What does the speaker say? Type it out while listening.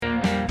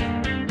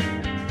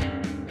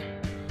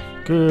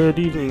Good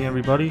evening,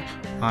 everybody.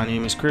 My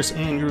name is Chris,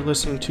 and you're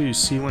listening to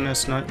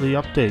C1S Nightly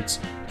Updates.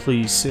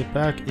 Please sit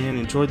back and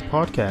enjoy the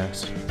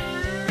podcast.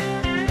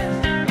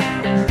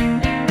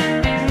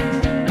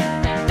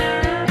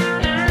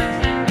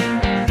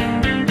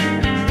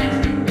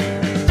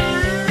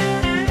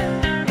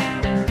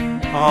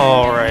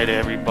 Alright,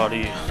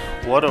 everybody.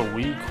 What a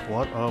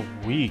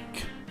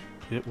week.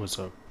 It was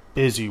a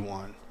busy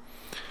one.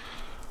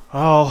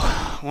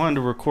 I wanted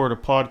to record a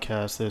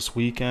podcast this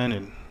weekend,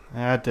 and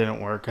that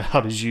didn't work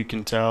out, as you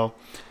can tell.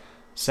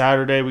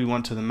 Saturday, we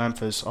went to the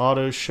Memphis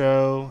Auto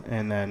Show,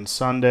 and then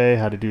Sunday,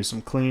 had to do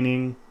some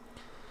cleaning,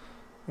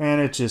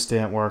 and it just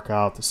didn't work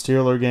out. The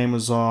Steeler game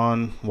was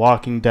on,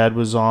 Walking Dead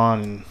was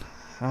on,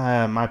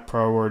 and my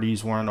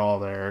priorities weren't all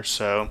there.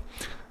 So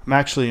I'm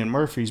actually in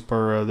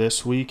Murfreesboro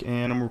this week,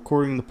 and I'm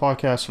recording the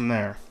podcast from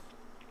there.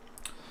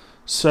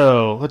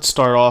 So let's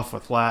start off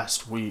with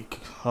last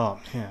week.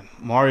 Oh man,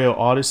 Mario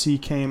Odyssey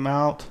came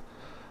out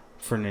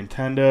for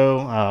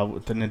Nintendo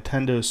with the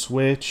Nintendo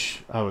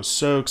Switch. I was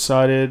so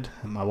excited,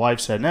 and my wife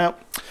said, "No,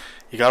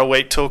 you gotta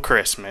wait till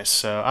Christmas."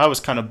 So I was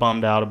kind of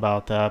bummed out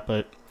about that,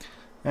 but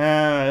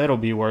it'll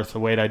be worth the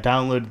wait. I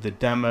downloaded the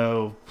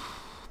demo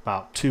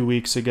about 2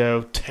 weeks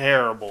ago.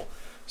 Terrible.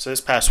 So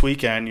this past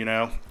weekend,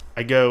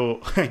 I go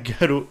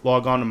to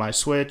log on to my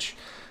Switch,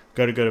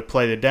 go to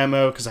play the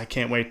demo because I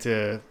can't wait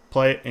to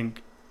play it,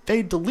 and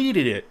they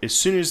deleted it as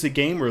soon as the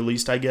game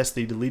released. I guess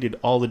they deleted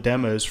all the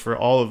demos for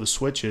all of the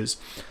Switches,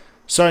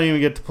 so I didn't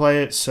even get to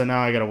play it. So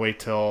now I gotta wait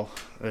till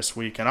this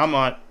week, and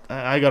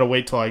I gotta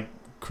wait till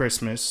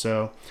Christmas.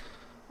 So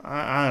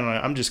I don't know.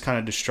 I'm just kind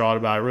of distraught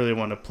about it. I really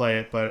want to play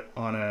it, but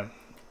on a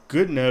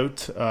good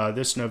note,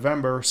 this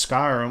November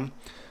Skyrim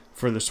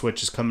for the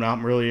Switch is coming out.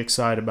 I'm really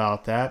excited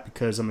about that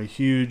because I'm a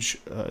huge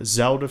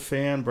Zelda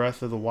fan,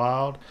 Breath of the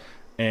Wild,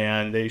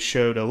 and they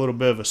showed a little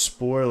bit of a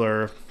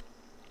spoiler.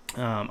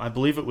 I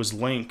believe it was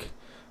Link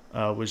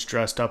was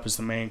dressed up as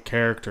the main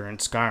character in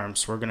Skyrim,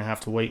 so we're going to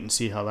have to wait and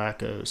see how that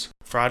goes.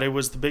 Friday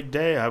was the big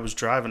day. I was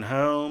driving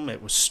home.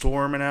 It was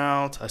storming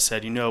out. I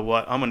said, you know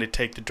what? I'm going to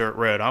take the dirt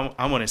road.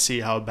 I want to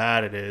see how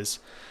bad it is.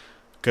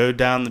 Go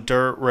down the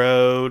dirt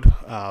road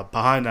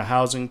behind the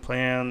housing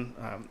plan.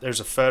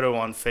 There's a photo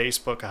on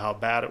Facebook of how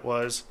bad it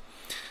was.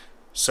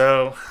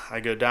 So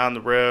I go down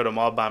the road. I'm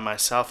all by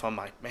myself. I'm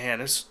like, man,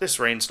 this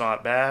rain's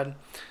not bad.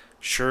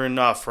 Sure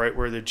enough, right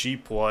where the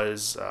Jeep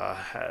was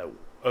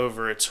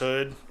over its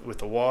hood with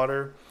the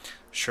water,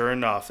 sure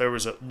enough, there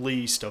was at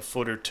least a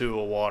foot or two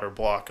of water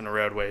blocking the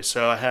roadway.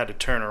 So I had to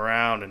turn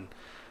around, and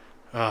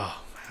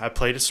I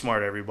played it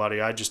smart,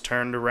 everybody. I just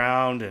turned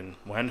around and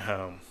went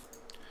home.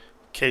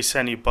 In case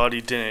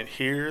anybody didn't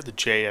hear, the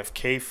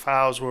JFK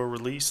files were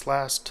released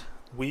last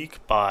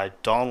week by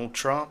Donald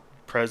Trump,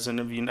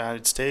 President of the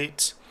United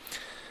States.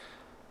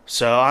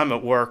 So I'm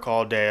at work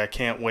all day. I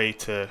can't wait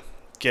to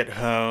get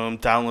home,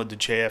 download the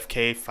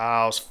JFK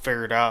files,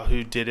 figured out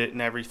who did it and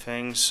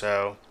everything.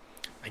 So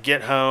I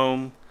get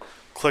home,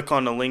 click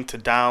on the link to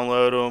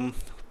download them.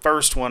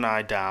 First one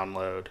I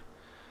download,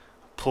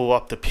 pull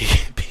up the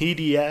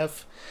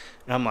PDF,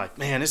 and I'm like,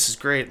 man, this is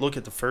great. Look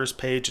at the first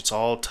page. It's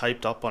all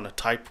typed up on a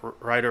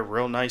typewriter,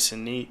 real nice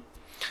and neat.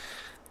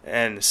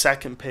 And the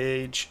second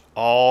page,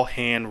 all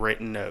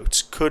handwritten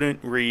notes.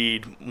 Couldn't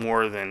read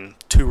more than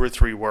 2 or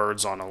 3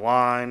 words on a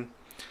line.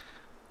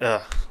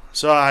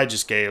 So I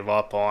just gave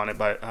up on it,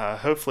 but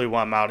hopefully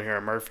while I'm out here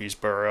in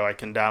Murfreesboro, I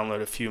can download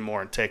a few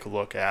more and take a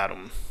look at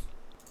them.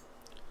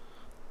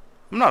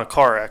 I'm not a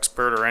car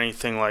expert or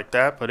anything like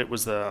that, but it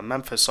was the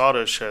Memphis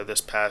Auto Show this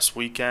past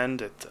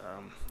weekend at the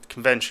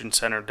Convention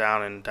Center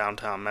down in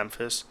downtown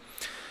Memphis.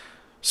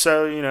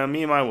 So,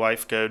 me and my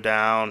wife go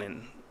down,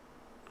 and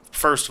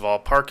first of all,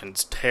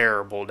 parking's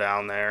terrible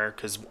down there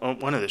because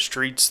one of the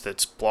streets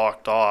that's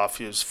blocked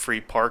off is free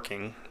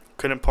parking.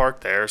 Couldn't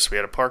park there, so we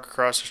had to park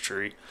across the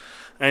street.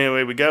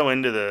 Anyway, we go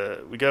into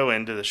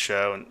the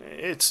show, and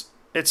it's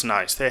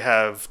nice. They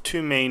have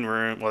 2 main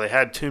rooms. Well, they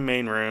had 2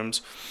 main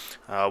rooms.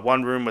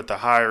 One room with the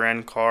higher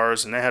end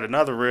cars, and they had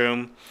another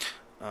room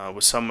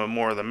with some of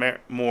more of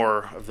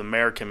the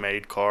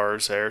American-made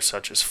cars there,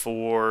 such as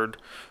Ford,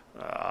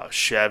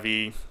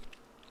 Chevy.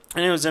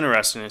 And it was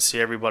interesting to see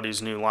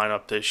everybody's new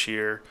lineup this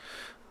year.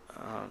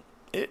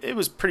 It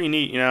was pretty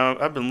neat.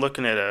 I've been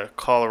looking at a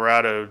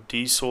Colorado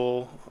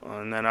diesel,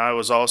 and then I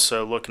was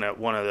also looking at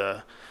one of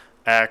the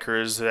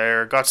Acuras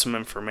there. Got some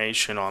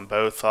information on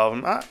both of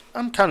them.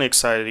 I'm kind of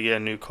excited to get a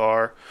new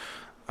car,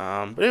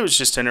 but it was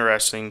just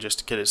interesting just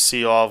to get to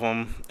see all of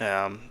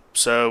them.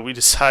 So we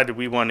decided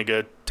we wanted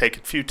to go take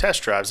a few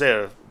test drives. They had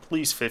at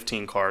least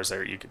 15 cars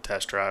there you could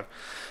test drive.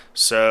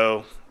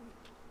 So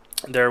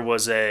there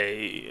was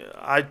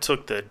I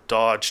took the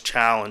Dodge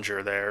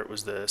Challenger there. It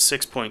was the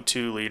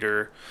 6.2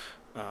 liter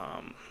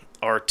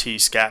RT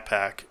Scat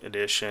Pack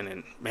edition,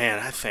 and man,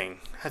 that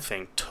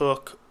thing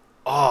took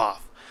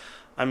off.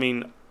 I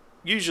mean,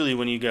 usually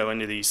when you go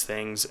into these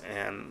things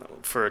and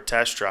for a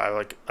test drive,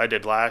 like I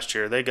did last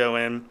year, they go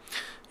in,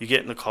 you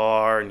get in the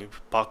car and you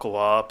buckle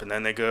up, and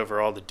then they go over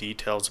all the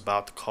details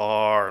about the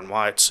car and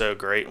why it's so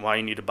great and why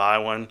you need to buy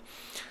one.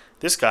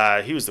 This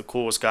guy, he was the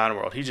coolest guy in the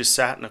world. He just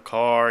sat in the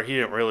car. He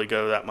didn't really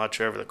go that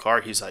much over the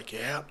car. He's like,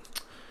 yeah,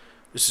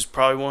 this is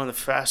probably one of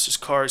the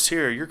fastest cars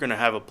here. You're going to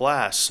have a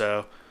blast.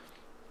 So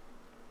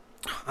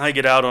I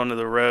get out onto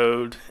the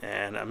road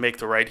and I make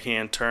the right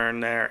hand turn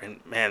there. And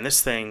man,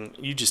 this thing,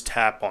 you just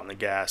tap on the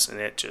gas and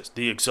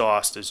the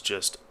exhaust is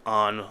just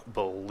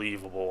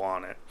unbelievable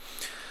on it.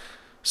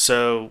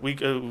 So we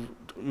go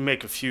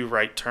make a few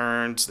right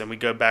turns. Then we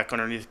go back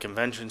underneath the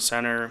convention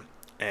center.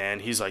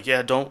 And he's like,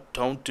 yeah,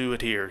 don't do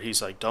it here.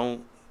 He's like,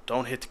 don't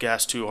hit the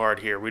gas too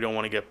hard here. We don't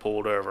want to get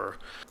pulled over.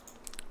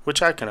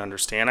 Which I can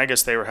understand. I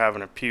guess they were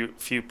having a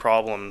few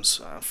problems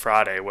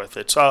Friday with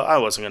it. So I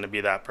wasn't going to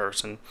be that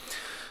person.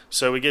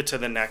 So we get to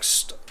the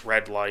next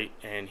red light,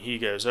 and he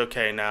goes,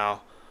 okay,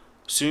 now,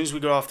 as soon as we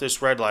go off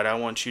this red light, I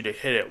want you to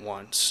hit it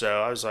once.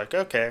 So I was like,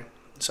 okay.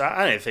 So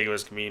I didn't think it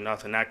was going to be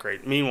nothing that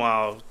great.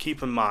 Meanwhile,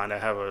 keep in mind, I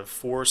have a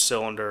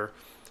 4-cylinder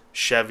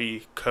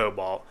Chevy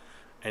Cobalt,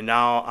 and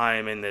now I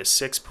am in this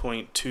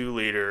 6.2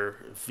 liter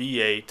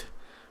V8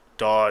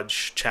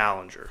 Dodge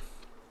Challenger.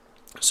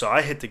 So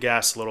I hit the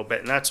gas a little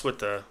bit, and that's what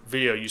the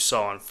video you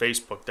saw on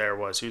Facebook there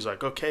was. He was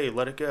like, okay,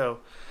 let it go.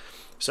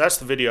 So that's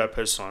the video I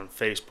posted on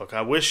Facebook.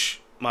 I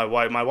wish my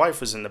wife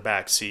was in the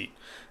back seat,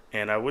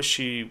 and I wish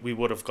we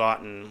would have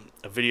gotten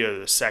a video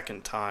the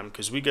second time,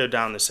 because we go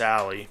down this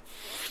alley,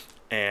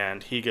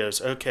 and he goes,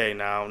 okay,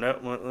 now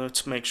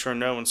let's make sure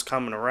no one's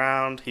coming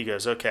around. He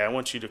goes, okay, I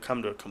want you to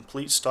come to a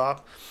complete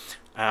stop,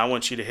 and I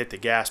want you to hit the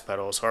gas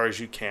pedal as hard as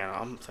you can.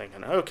 I'm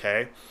thinking,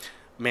 okay.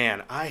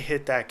 Man, I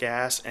hit that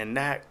gas, and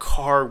that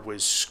car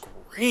was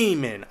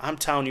screaming. I'm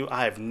telling you,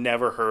 I have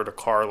never heard a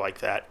car like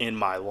that in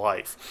my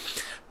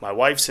life. My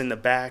wife's in the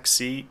back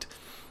seat,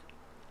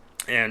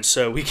 and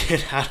so we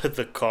get out of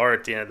the car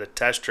at the end of the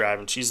test drive,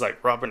 and she's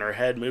like rubbing her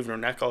head, moving her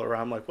neck all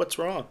around. I'm like, what's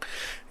wrong?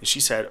 And she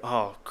said,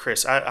 oh,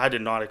 Chris, I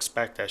did not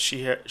expect that.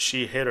 She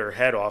hit her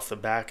head off the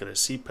back of the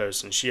seat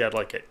post, and she had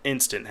like an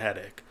instant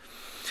headache.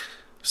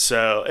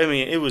 So, I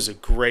mean, it was a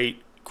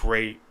great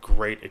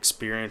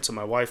experience. And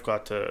my wife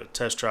got to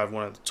test drive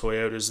one of the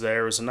Toyotas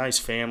there. It was a nice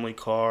family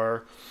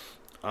car.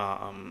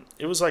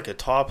 It was like a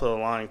top of the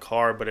line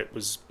car, but it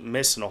was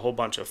missing a whole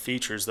bunch of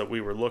features that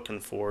we were looking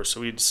for,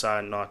 so we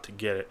decided not to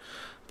get it.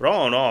 But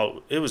all in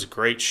all, it was a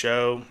great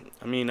show.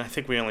 I mean, I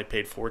think we only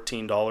paid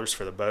 $14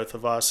 for the both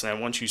of us, and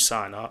then once you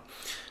sign up,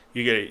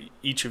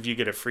 each of you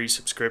get a free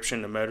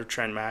subscription to Motor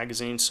Trend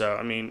magazine. So,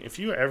 I mean, if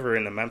you're ever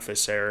in the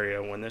Memphis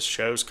area when this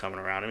show's coming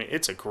around, I mean,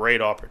 it's a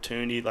great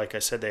opportunity. Like I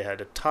said, they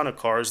had a ton of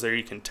cars there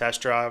you can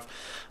test drive.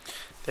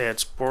 They had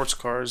sports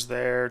cars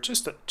there,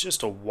 just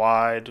a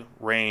wide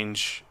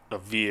range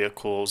of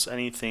vehicles,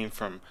 anything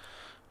from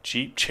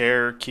Jeep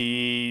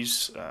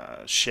Cherokees,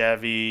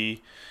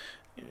 Chevy.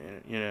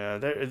 You know,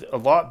 there's a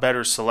lot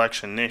better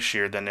selection this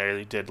year than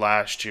they did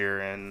last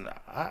year, and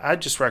I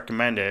just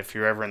recommend it if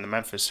you're ever in the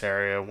Memphis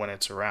area when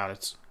it's around.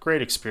 It's a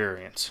great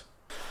experience.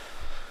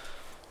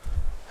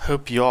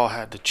 Hope you all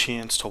had the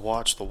chance to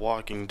watch The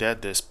Walking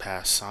Dead this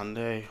past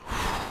Sunday.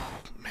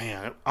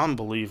 Man,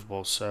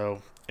 unbelievable.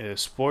 So,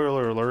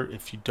 spoiler alert,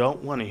 if you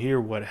don't want to hear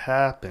what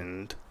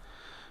happened,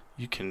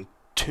 you can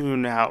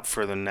tune out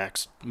for the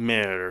next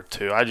minute or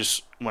two. I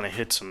just want to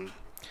hit some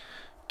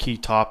key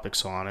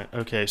topics on it.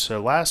 Okay,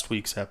 so last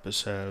week's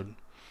episode,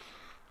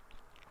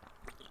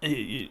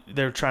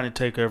 they're trying to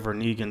take over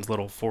Negan's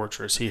little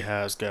fortress he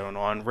has going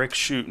on. Rick's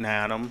shooting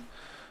at him.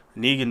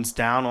 Negan's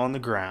down on the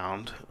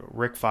ground.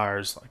 Rick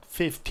fires like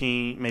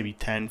 15, maybe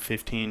 10,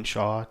 15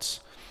 shots.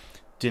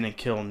 Didn't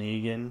kill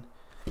Negan.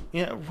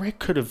 Yeah, Rick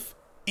could have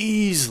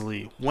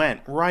easily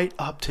went right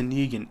up to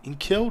Negan and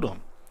killed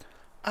him.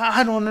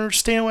 I don't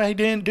understand why he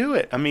didn't do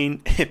it. I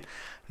mean,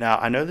 now,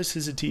 I know this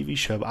is a TV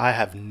show, but I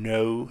have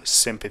no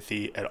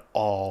sympathy at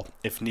all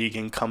if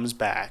Negan comes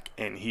back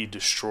and he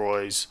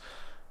destroys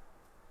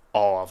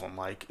all of them.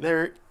 Like,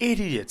 they're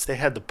idiots. They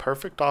had the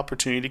perfect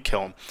opportunity to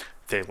kill him.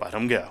 They let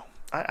him go.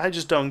 I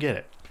just don't get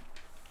it.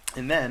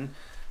 And then,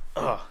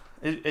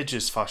 it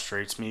just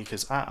frustrates me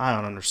because I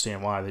don't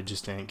understand why they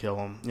just didn't kill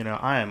him. You know,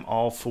 I am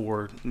all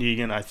for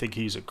Negan. I think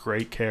he's a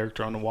great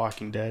character on The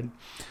Walking Dead.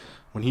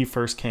 When he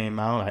first came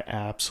out, I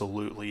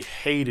absolutely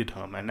hated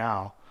him. And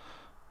now,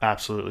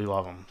 absolutely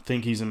love him.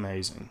 Think he's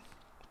amazing.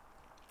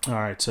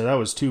 Alright, so that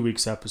was 2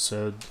 weeks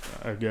episode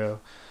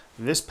ago.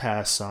 This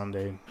past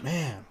Sunday,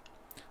 man,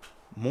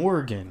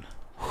 Morgan.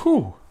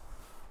 Whew.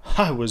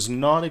 I was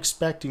not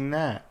expecting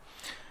that.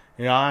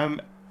 You know,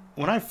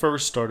 when I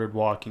first started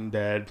Walking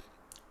Dead,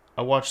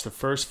 I watched the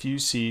first few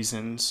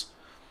seasons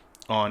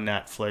on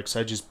Netflix.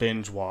 I just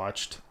binge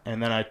watched.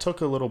 And then I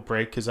took a little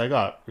break because I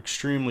got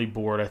extremely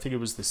bored. I think it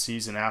was the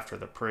season after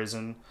the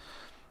prison.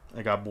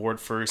 I got bored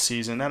for a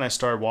season. Then I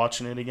started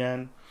watching it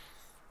again.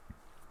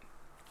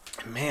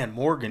 Man,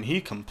 Morgan,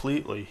 he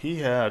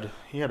had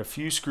a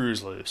few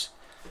screws loose.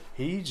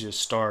 He just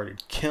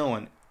started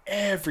killing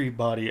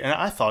everybody, and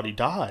I thought he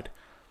died.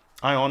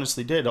 I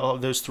honestly did. All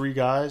those 3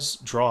 guys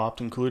dropped,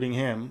 including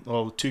him.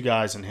 Well, 2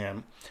 guys and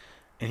him,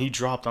 and he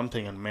dropped. I'm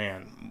thinking,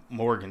 man,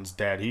 Morgan's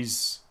dead.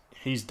 He's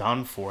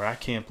done for. I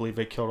can't believe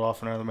they killed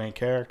off another main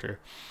character.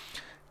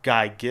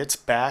 Guy gets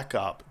back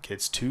up,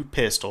 gets two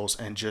pistols,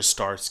 and just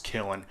starts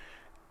killing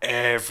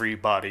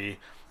everybody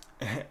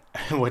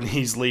when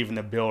he's leaving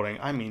the building.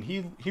 I mean,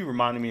 he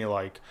reminded me of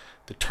like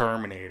the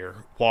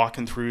Terminator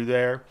walking through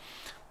there.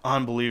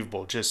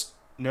 Unbelievable. Just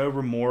no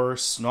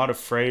remorse, not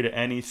afraid of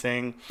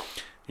anything.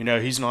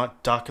 He's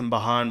not ducking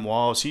behind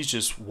walls. He's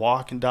just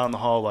walking down the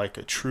hall like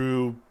a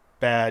true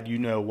bad you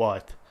know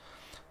what.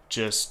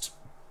 Just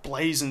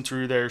blazing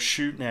through there,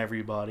 shooting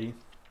everybody.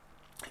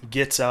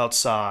 Gets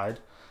outside,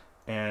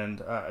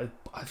 and I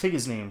think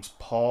his name's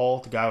Paul,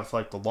 the guy with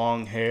like the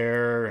long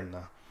hair and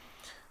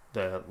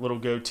the little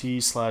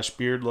goatee /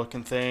 beard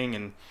looking thing.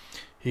 And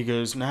he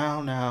goes,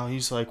 now.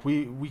 He's like,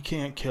 we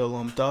can't kill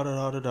him. Da da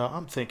da da da.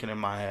 I'm thinking in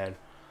my head,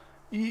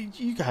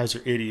 you guys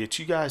are idiots.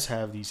 You guys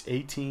have these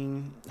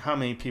 18, how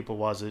many people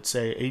was it?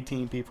 Say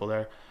 18 people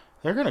there.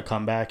 They're going to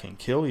come back and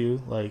kill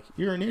you. Like,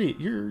 you're an idiot.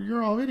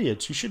 You're all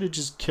idiots. You should have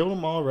just killed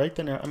them all right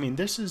then. I mean,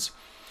 this is,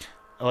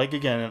 like,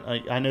 again,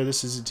 I know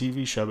this is a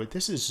TV show, but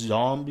this is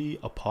zombie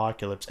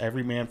apocalypse.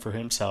 Every man for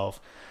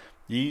himself.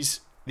 These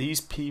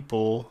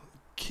people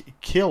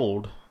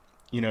killed,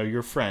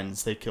 your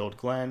friends. They killed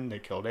Glenn. They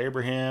killed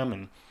Abraham.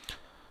 And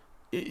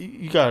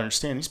you got to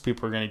understand, these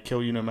people are going to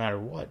kill you no matter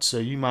what. So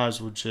you might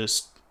as well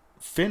just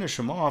finish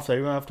them off. They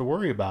don't have to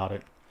worry about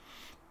it.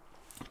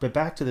 But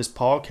back to this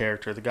Paul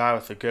character, the guy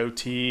with the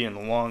goatee and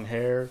the long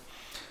hair.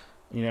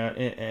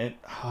 And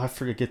I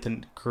forget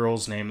the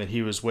girl's name that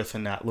he was with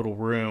in that little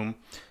room.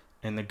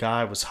 And the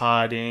guy was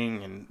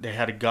hiding, and they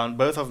had a gun.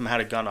 Both of them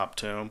had a gun up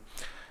to him.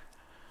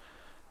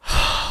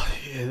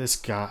 Yeah,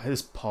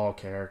 this Paul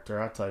character,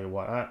 I tell you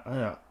what,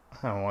 I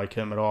don't like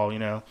him at all,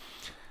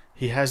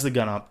 He has the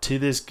gun up to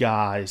this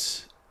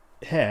guy's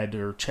head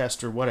or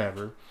chest or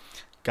whatever.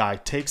 Guy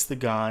takes the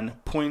gun,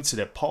 points it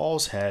at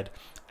Paul's head,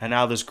 and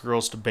now this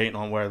girl's debating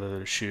on whether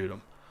to shoot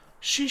him.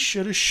 She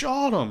should have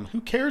shot him.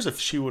 Who cares if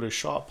she would have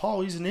shot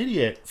Paul? He's an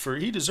idiot.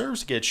 He deserves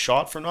to get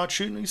shot for not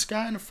shooting this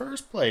guy in the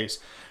first place.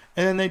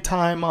 And then they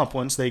tie him up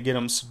once they get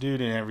him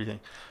subdued and everything.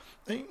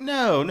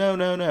 No.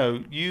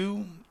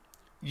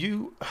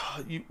 You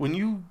when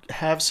you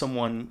have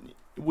someone,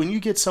 when you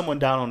get someone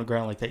down on the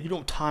ground like that, you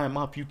don't tie him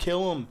up. You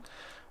kill him.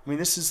 I mean,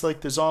 this is like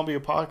the zombie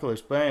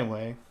apocalypse. But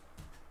anyway,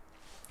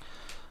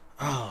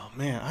 oh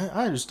man,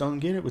 I just don't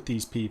get it with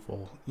these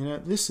people.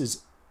 This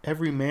is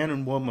every man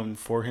and woman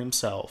for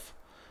himself.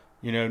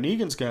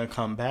 Negan's going to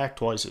come back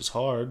twice as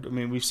hard. I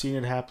mean, we've seen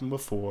it happen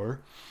before.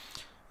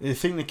 The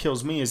thing that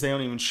kills me is they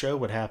don't even show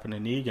what happened to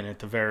Negan at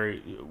the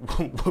very...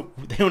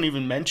 They don't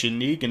even mention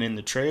Negan in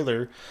the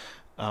trailer.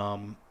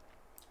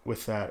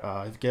 With that,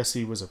 I guess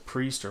he was a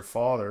priest or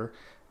father.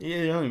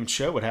 They don't even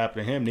show what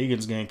happened to him.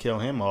 Negan's going to kill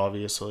him,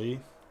 obviously.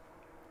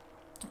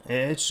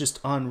 It's just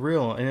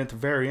unreal. And at the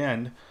very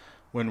end,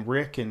 when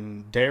Rick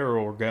and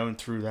Daryl were going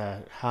through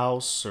that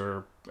house,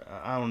 or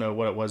I don't know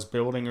what it was,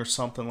 building or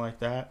something like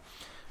that,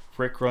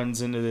 Rick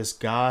runs into this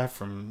guy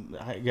from,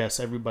 I guess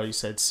everybody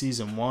said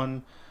season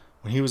 1,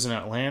 when he was in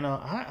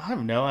Atlanta. I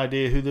have no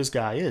idea who this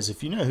guy is.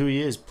 If you know who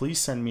he is, please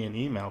send me an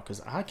email,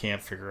 because I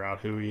can't figure out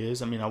who he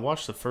is. I mean, I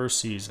watched the first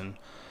season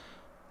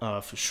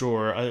for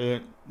sure.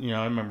 I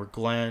remember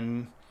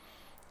Glenn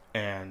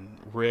and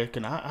Rick,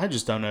 and I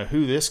just don't know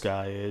who this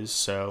guy is.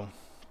 So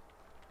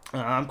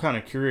I'm kind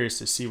of curious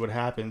to see what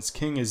happens.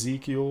 King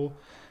Ezekiel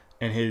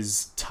and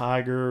his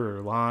tiger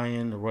or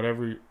lion or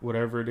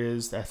whatever it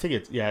is. I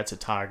think it's a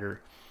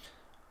tiger.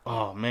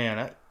 Oh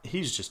man,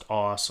 he's just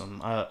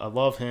awesome. I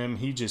love him.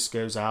 He just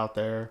goes out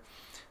there.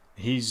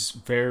 He's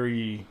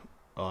very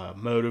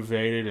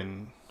motivated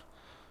and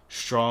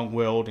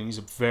strong-willed, and he's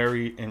a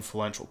very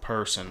influential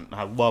person.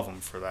 I love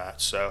him for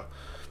that. So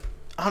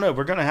I don't know.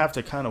 We're gonna have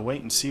to kind of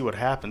wait and see what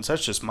happens.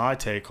 That's just my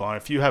take on it.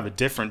 If you have a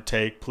different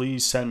take,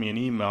 please send me an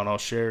email and I'll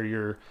share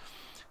your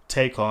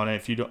take on it.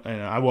 If you don't,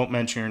 and I won't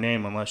mention your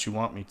name unless you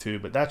want me to.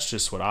 But that's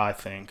just what I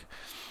think.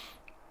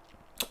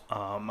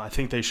 I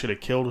think they should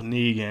have killed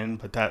Negan,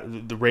 but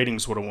that the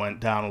ratings would have went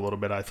down a little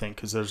bit, I think,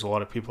 because there's a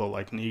lot of people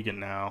like Negan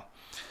now.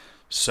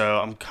 So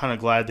I'm kind of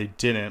glad they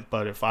didn't,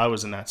 but if I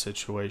was in that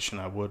situation,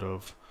 I would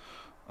have.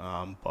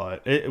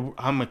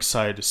 I'm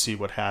excited to see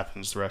what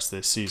happens the rest of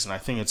this season. I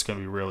think it's going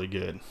to be really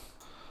good.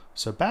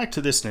 So back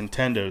to this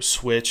Nintendo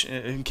Switch.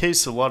 In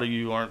case a lot of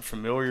you aren't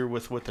familiar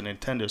with what the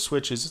Nintendo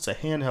Switch is, it's a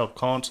handheld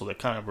console that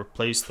kind of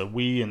replaced the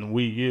Wii and the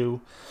Wii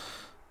U.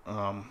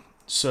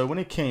 So when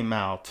it came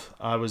out,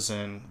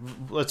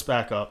 let's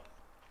back up.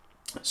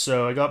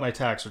 So I got my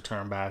tax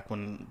return back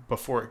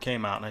before it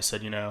came out, and I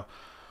said,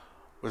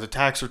 with the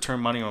tax return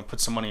money, I'm going to put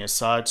some money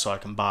aside so I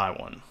can buy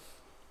one.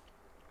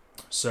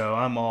 So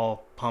I'm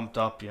all pumped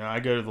up. I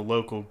go to the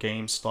local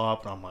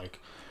GameStop, and I'm like,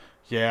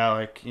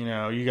 yeah,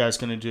 you guys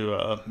going to do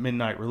a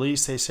midnight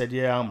release? They said,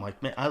 yeah. I'm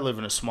like, man, I live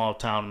in a small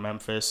town in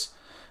Memphis,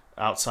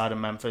 outside of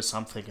Memphis.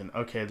 I'm thinking,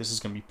 okay, this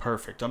is going to be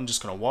perfect. I'm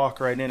just going to walk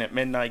right in at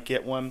midnight,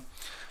 get one.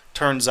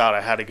 Turns out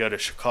I had to go to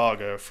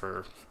Chicago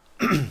for,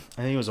 I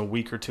think it was a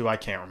week or two. I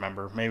can't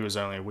remember. Maybe it was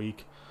only a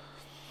week.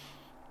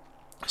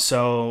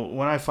 So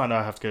when I find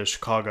out I have to go to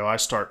Chicago, I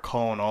start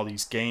calling all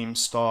these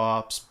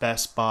GameStops,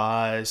 Best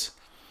Buys,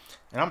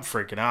 And I'm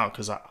freaking out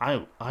because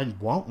I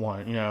want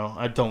one.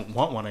 I don't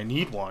want one. I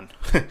need one.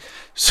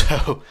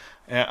 So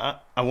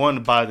I wanted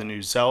to buy the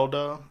new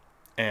Zelda.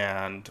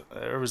 And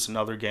there was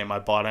another game I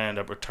bought. I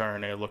ended up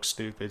returning it. It looked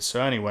stupid.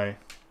 So anyway,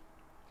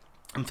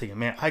 I'm thinking,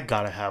 man, I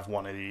got to have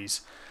one of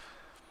these.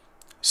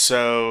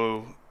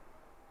 So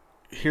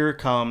here it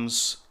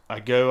comes. I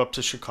go up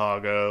to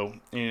Chicago.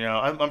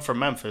 I'm from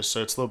Memphis,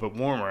 so it's a little bit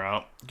warmer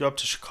out. Go up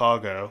to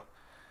Chicago,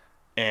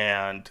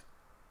 and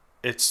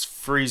it's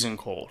freezing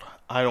cold.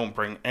 I don't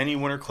bring any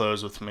winter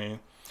clothes with me.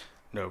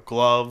 No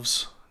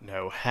gloves,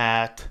 no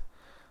hat.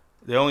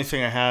 The only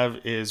thing I have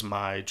is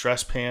my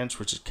dress pants,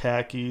 which is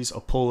khakis,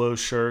 a polo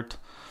shirt,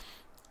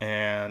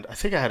 and I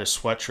think I had a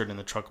sweatshirt in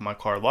the trunk of my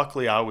car.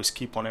 Luckily, I always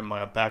keep one in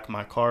my back of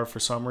my car for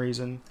some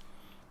reason.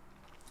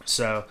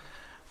 So,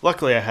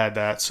 luckily, I had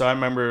that. So I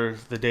remember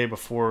the day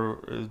before,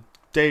 a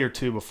day or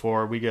two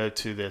before, we go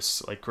to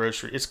this like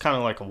grocery. It's kind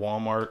of like a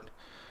Walmart,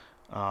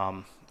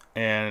 um,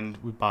 and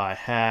we buy a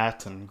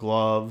hat and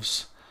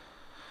gloves.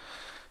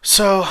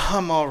 So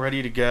I'm all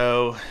ready to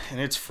go, and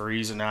it's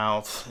freezing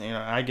out.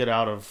 I get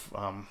out of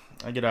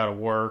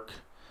work,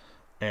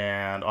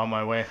 and on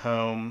my way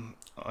home,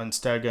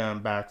 instead of going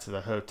back to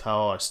the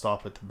hotel, I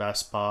stop at the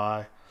Best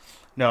Buy.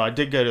 No, I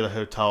did go to the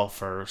hotel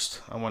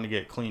first. I wanted to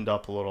get cleaned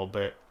up a little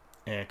bit,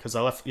 and because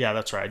I left. Yeah,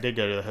 that's right. I did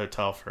go to the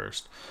hotel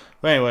first.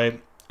 But anyway,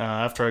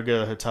 after I go to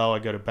the hotel, I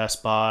go to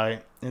Best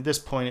Buy. At this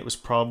point, it was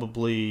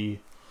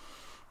probably,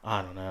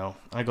 I don't know.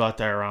 I got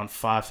there around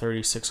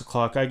 5:30, 6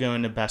 o'clock. I go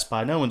into Best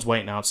Buy. No one's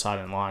waiting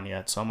outside in line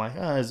yet. So I'm like,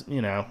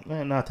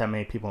 not that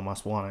many people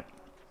must want it.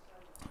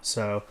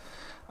 So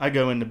I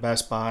go into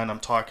Best Buy and I'm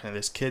talking to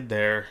this kid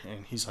there.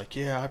 And he's like,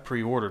 yeah, I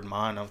pre-ordered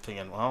mine. I'm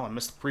thinking, well, I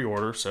missed the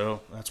pre-order,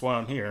 so that's why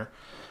I'm here.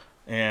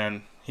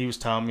 And he was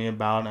telling me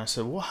about it. And I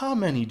said, well, how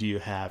many do you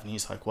have? And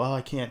he's like, well,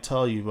 I can't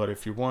tell you. But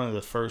if you're one of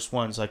the first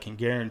ones, I can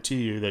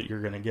guarantee you that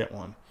you're going to get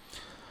one.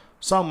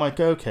 So I'm like,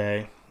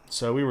 okay.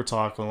 So we were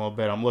talking a little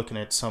bit. I'm looking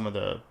at some of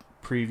the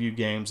preview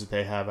games that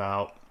they have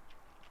out.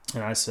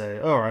 And I say,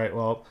 all right,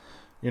 well,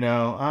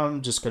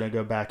 I'm just going to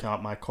go back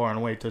out my car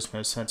and wait. There's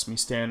no sense me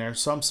standing there.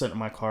 So I'm sitting in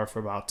my car for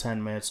about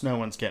 10 minutes. No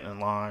one's getting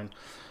in line.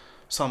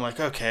 So I'm like,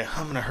 okay,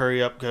 I'm going to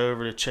hurry up, go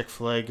over to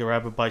Chick-fil-A,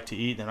 grab a bite to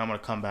eat, and I'm going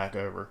to come back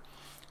over.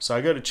 So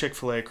I go to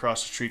Chick-fil-A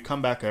across the street,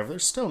 come back over.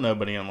 There's still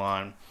nobody in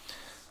line.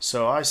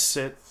 So I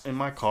sit in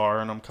my car,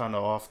 and I'm kind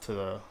of off to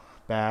the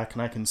back,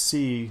 and I can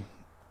see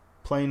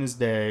plain as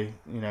day,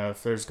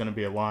 if there's going to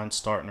be a line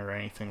starting or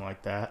anything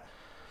like that.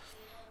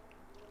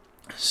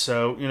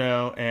 So,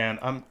 and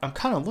I'm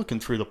kind of looking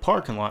through the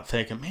parking lot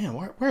thinking, man,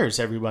 where is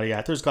everybody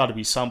at? There's got to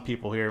be some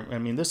people here. I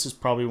mean, this is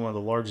probably one of the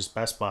largest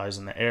Best Buys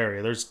in the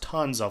area. There's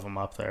tons of them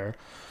up there.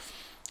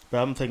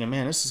 But I'm thinking,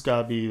 man, this has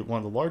got to be one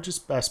of the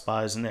largest Best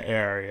Buys in the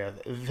area.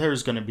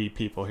 There's going to be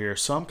people here.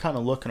 So I'm kind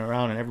of looking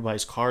around in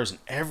everybody's cars, and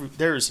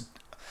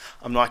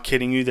I'm not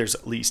kidding you, there's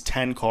at least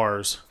 10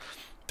 cars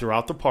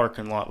throughout the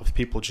parking lot with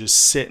people just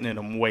sitting in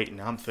them waiting.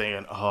 I'm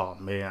thinking, oh,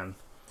 man.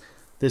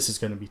 This is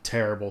going to be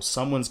terrible.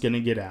 Someone's going to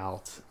get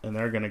out, and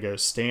they're going to go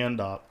stand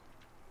up,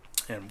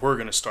 and we're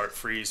going to start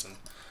freezing.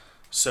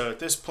 So at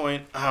this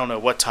point, I don't know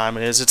what time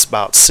it is. It's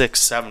about 6,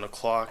 7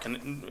 o'clock,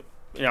 and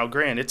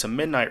granted, it's a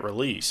midnight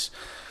release.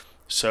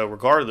 So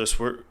regardless,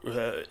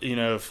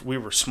 if we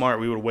were smart,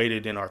 we would have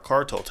waited in our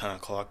car till 10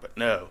 o'clock. But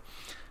no,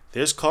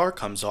 this car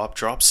comes up,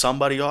 drops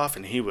somebody off,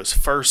 and he was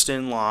first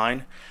in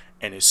line.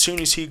 And as soon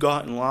as he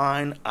got in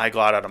line, I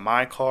got out of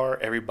my car.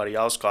 Everybody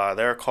else got out of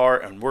their car,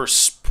 and we're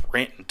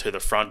sprinting to the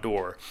front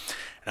door.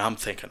 And I'm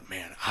thinking,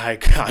 man, I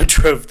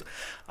drove.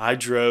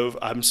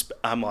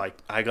 I'm like,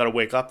 I got to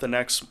wake up the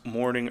next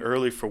morning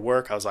early for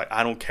work. I was like,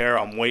 I don't care.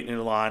 I'm waiting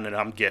in line, and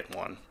I'm getting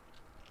one.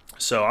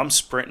 So I'm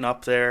sprinting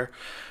up there,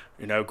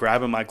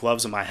 grabbing my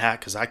gloves and my hat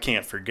because I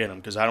can't forget them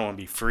because I don't want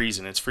to be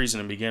freezing. It's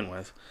freezing to begin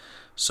with.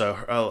 So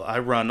I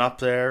run up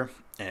there.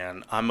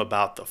 And I'm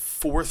about the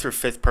fourth or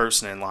fifth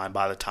person in line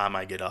by the time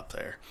I get up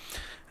there.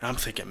 And I'm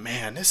thinking,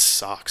 man, this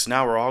sucks.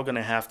 Now we're all going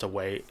to have to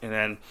wait. And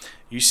then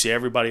you see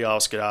everybody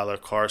else get out of their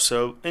car.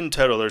 So in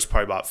total, there's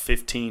probably about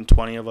 15,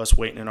 20 of us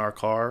waiting in our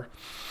car.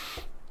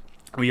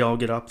 We all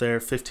get up there,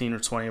 15 or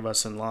 20 of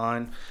us in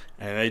line.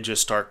 And they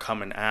just start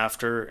coming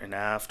after and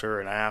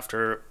after and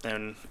after.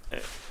 And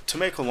to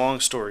make a long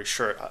story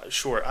short,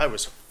 I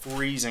was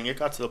freezing. It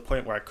got to the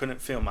point where I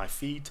couldn't feel my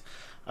feet.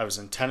 I was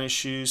in tennis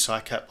shoes, so I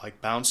kept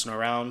bouncing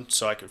around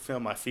so I could feel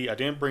my feet. I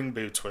didn't bring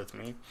boots with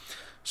me.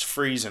 It's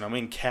freezing. I'm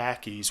in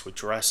khakis with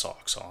dress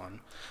socks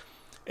on.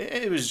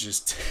 It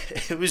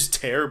was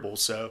terrible.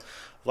 So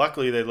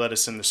luckily they let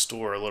us in the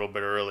store a little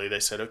bit early.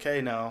 They said,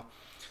 okay, now,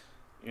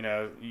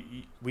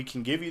 we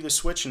can give you the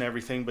Switch and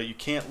everything, but you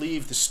can't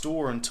leave the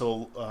store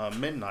until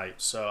midnight.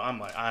 So I'm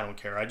like, I don't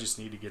care. I just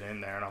need to get in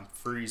there, and I'm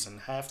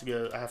freezing. I have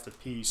to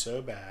pee so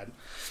bad.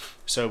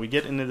 So we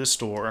get into the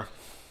store.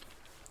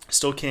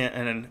 Still can't,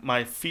 and then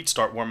my feet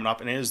start warming up,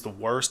 and it is the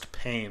worst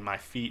pain my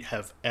feet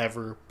have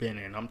ever been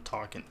in. I'm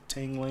talking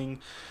tingling,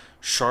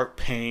 sharp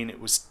pain. It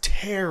was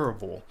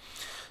terrible.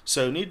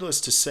 So needless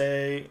to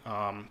say,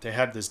 they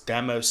had this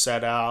demo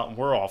set out, and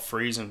we're all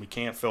freezing. We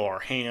can't feel our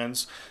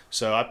hands.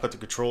 So I put the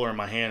controller in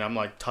my hand. I'm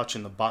like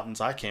touching the buttons.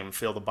 I can't even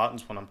feel the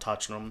buttons when I'm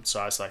touching them.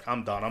 So I was like,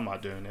 I'm done. I'm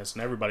not doing this.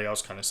 And everybody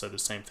else kind of said the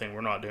same thing.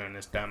 We're not doing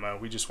this demo.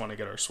 We just want to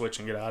get our Switch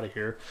and get out of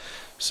here.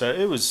 So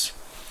it was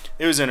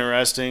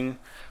interesting.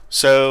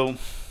 So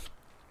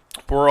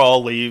we're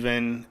all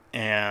leaving,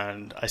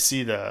 and I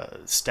see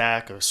the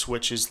stack of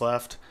Switches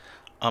left.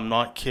 I'm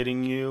not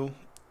kidding you.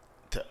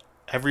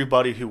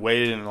 Everybody who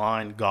waited in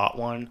line got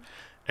one.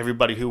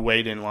 Everybody who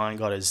waited in line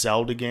got a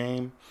Zelda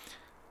game.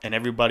 And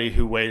everybody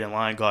who waited in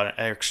line got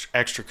an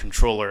extra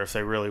controller if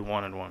they really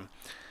wanted one.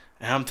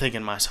 And I'm thinking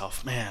to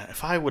myself, man,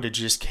 if I would have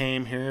just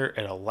came here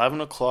at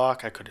 11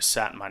 o'clock, I could have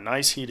sat in my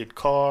nice heated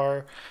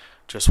car,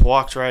 just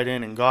walked right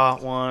in and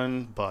got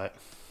one. But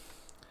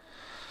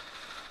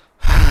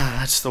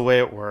that's the way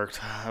it worked.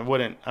 I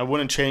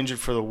wouldn't change it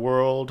for the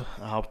world.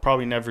 I'll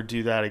probably never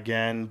do that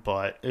again,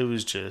 but it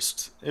was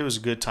a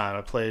good time.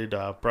 I played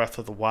Breath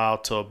of the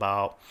Wild till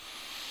about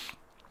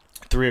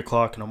 3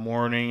 o'clock in the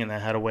morning, and I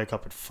had to wake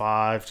up at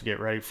 5 to get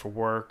ready for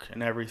work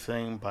and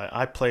everything. But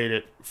I played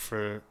it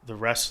for the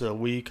rest of the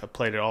week. I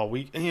played it all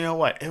week. And you know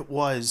what? I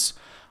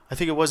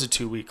think it was a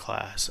 2-week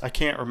class. I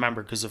can't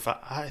remember because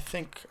I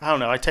don't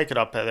know. I take it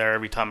up there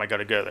every time I got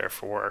to go there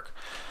for work.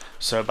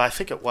 So, but I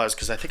think it was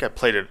because I think I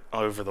played it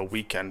over the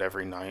weekend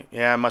every night.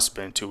 Yeah, it must have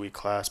been a 2-week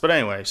class. But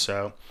anyway,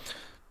 so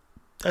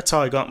that's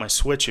how I got my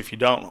Switch. If you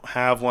don't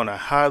have one, I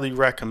highly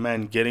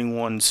recommend getting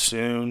one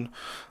soon.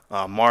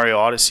 Mario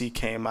Odyssey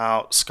came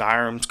out.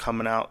 Skyrim's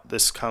coming out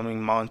this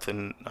coming month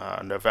in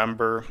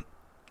November,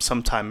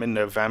 sometime in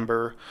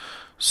November.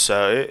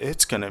 So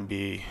it's gonna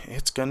be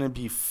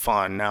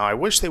fun. Now I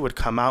wish they would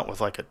come out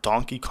with like a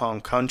Donkey Kong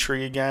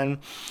Country again,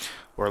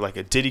 or like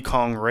a Diddy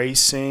Kong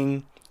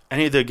Racing.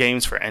 Any of the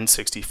games for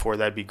N64,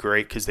 that'd be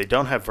great because they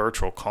don't have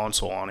Virtual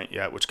Console on it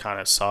yet, which kind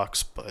of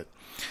sucks, but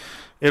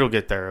it'll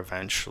get there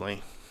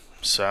eventually.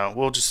 So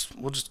we'll just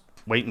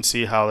wait and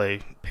see how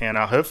they pan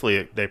out.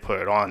 Hopefully they put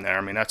it on there.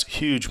 I mean, that's a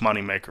huge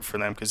moneymaker for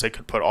them because they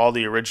could put all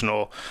the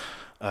original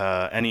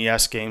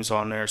NES games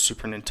on there,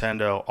 Super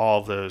Nintendo,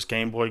 all of those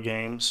Game Boy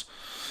games,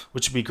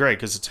 which would be great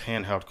because it's a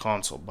handheld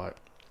console. But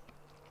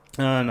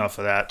enough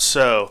of that.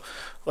 So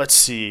let's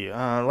see.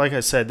 Like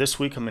I said, this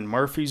week I'm in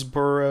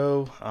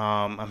Murfreesboro.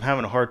 I'm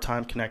having a hard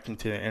time connecting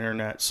to the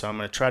internet, so I'm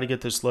going to try to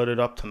get this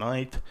loaded up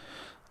tonight.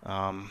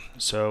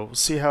 So we'll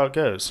see how it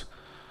goes.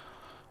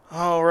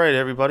 All right,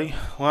 everybody.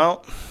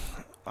 Well,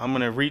 I'm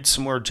going to read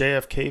some more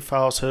JFK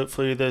files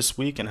hopefully this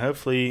week, and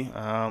hopefully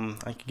I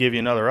can give you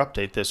another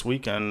update this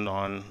weekend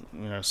on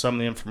some of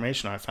the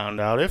information I found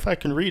out, if I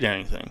can read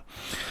anything.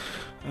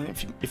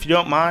 If you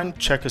don't mind,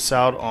 check us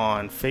out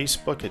on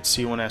Facebook at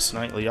C1S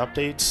Nightly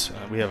Updates.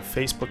 We have a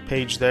Facebook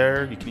page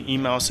there. You can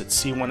email us at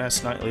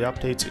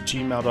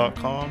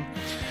c1snightlyupdates@gmail.com.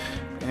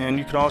 And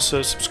you can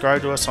also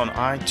subscribe to us on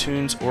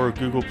iTunes or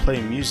Google Play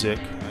Music.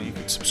 You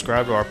can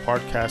subscribe to our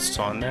podcasts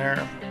on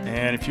there.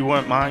 And if you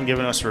wouldn't mind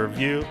giving us a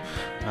review,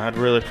 I'd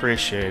really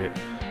appreciate it.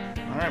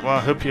 All right, well, I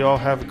hope you all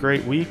have a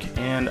great week,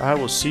 and I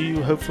will see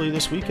you hopefully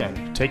this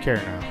weekend. Take care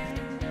now.